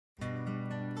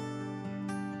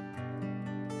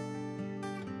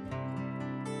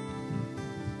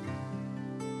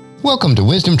Welcome to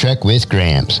Wisdom Trek with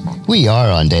Gramps. We are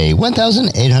on day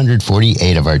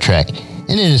 1848 of our trek,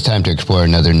 and it is time to explore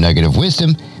another nugget of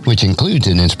wisdom, which includes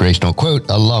an inspirational quote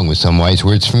along with some wise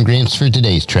words from Gramps for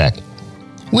today's trek.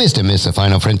 Wisdom is the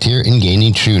final frontier in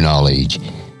gaining true knowledge.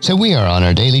 So we are on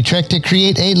our daily trek to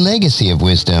create a legacy of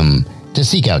wisdom, to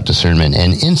seek out discernment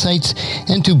and insights,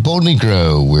 and to boldly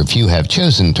grow where few have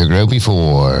chosen to grow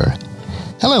before.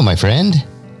 Hello, my friend.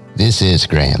 This is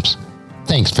Gramps.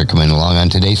 Thanks for coming along on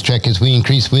today's trek as we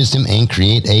increase wisdom and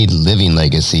create a living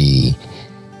legacy.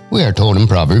 We are told in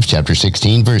Proverbs chapter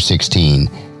 16, verse 16,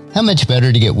 how much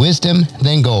better to get wisdom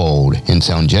than gold, and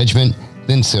sound judgment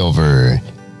than silver.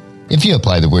 If you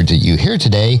apply the words that you hear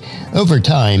today, over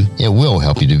time, it will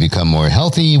help you to become more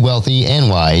healthy, wealthy, and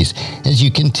wise as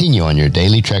you continue on your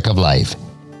daily trek of life.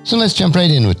 So let's jump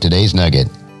right in with today's nugget.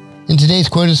 And today's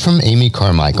quote is from Amy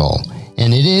Carmichael,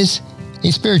 and it is, "A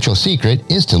spiritual secret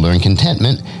is to learn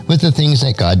contentment with the things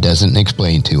that God doesn't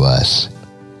explain to us."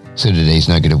 So today's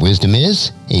nugget of wisdom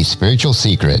is a spiritual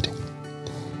secret.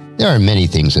 There are many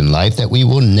things in life that we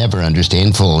will never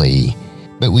understand fully,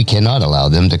 but we cannot allow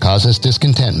them to cause us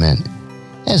discontentment.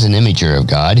 As an imager of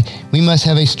God, we must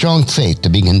have a strong faith to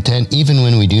be content even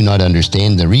when we do not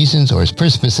understand the reasons or for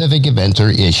specific events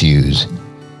or issues.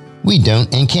 We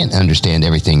don't and can't understand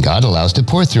everything God allows to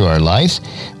pour through our lives,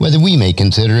 whether we may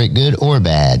consider it good or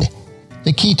bad.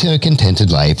 The key to a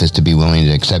contented life is to be willing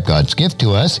to accept God's gift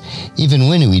to us, even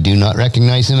when we do not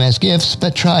recognize them as gifts,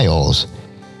 but trials.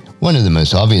 One of the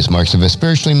most obvious marks of a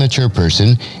spiritually mature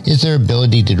person is their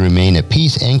ability to remain at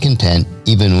peace and content,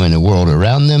 even when the world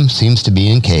around them seems to be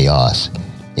in chaos.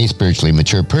 A spiritually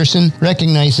mature person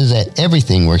recognizes that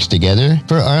everything works together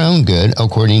for our own good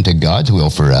according to God's will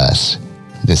for us.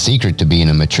 The secret to being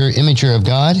a mature imager of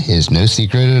God is no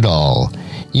secret at all.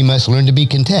 You must learn to be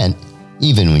content,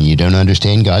 even when you don't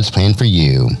understand God's plan for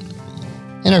you.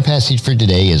 And our passage for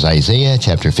today is Isaiah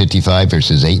chapter 55,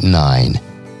 verses 8 and 9.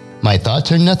 "My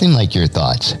thoughts are nothing like your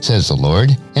thoughts, says the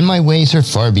Lord, and my ways are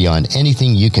far beyond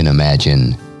anything you can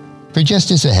imagine. For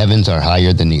just as the heavens are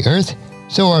higher than the earth,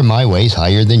 so are my ways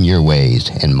higher than your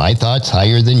ways, and my thoughts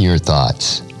higher than your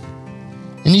thoughts."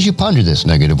 And as you ponder this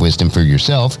nugget of wisdom for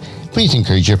yourself, please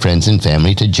encourage your friends and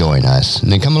family to join us,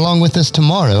 and then come along with us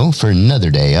tomorrow for another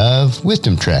day of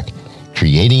Wisdom Trek,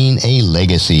 creating a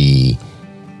legacy.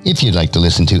 If you'd like to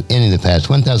listen to any of the past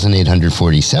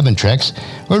 1847 treks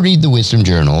or read the Wisdom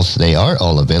Journals, they are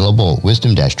all available at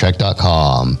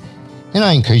wisdom-trek.com. And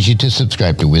I encourage you to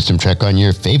subscribe to Wisdom Trek on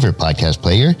your favorite podcast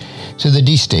player so that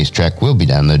each day's trek will be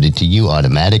downloaded to you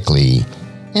automatically.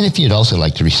 And if you'd also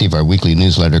like to receive our weekly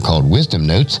newsletter called Wisdom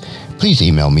Notes, please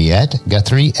email me at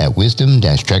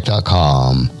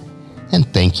guthrie@wisdom-trek.com.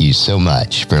 And thank you so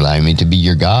much for allowing me to be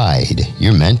your guide,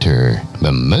 your mentor,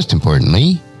 but most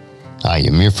importantly, I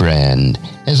am your friend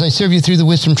as I serve you through the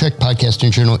Wisdom Trek podcast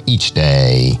and journal each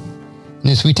day.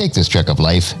 And as we take this trek of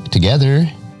life together,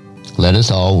 let us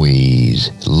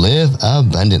always live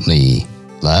abundantly,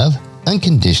 love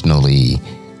unconditionally,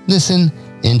 listen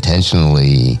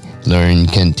intentionally, learn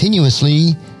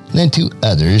continuously, lend to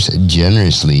others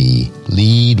generously,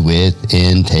 lead with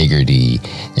integrity,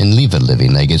 and leave a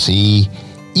living legacy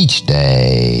each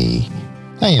day.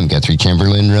 I am Guthrie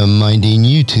Chamberlain, reminding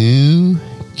you to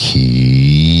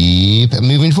keep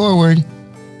moving forward,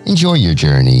 enjoy your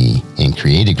journey, and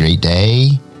create a great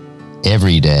day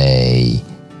every day.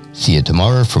 See you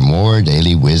tomorrow for more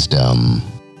daily wisdom.